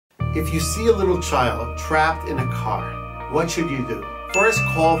If you see a little child trapped in a car, what should you do? First,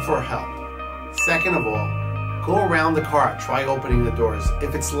 call for help. Second of all, go around the car, try opening the doors.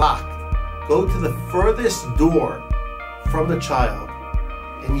 If it's locked, go to the furthest door from the child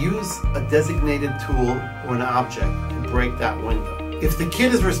and use a designated tool or an object to break that window. If the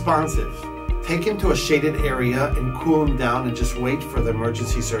kid is responsive, take him to a shaded area and cool him down and just wait for the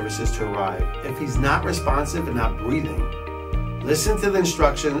emergency services to arrive. If he's not responsive and not breathing, listen to the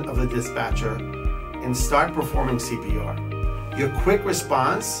instruction of the dispatcher and start performing CPR. Your quick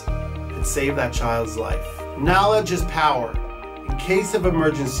response could save that child's life. Knowledge is power. In case of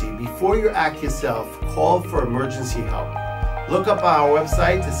emergency, before you act yourself, call for emergency help. Look up our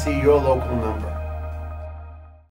website to see your local number.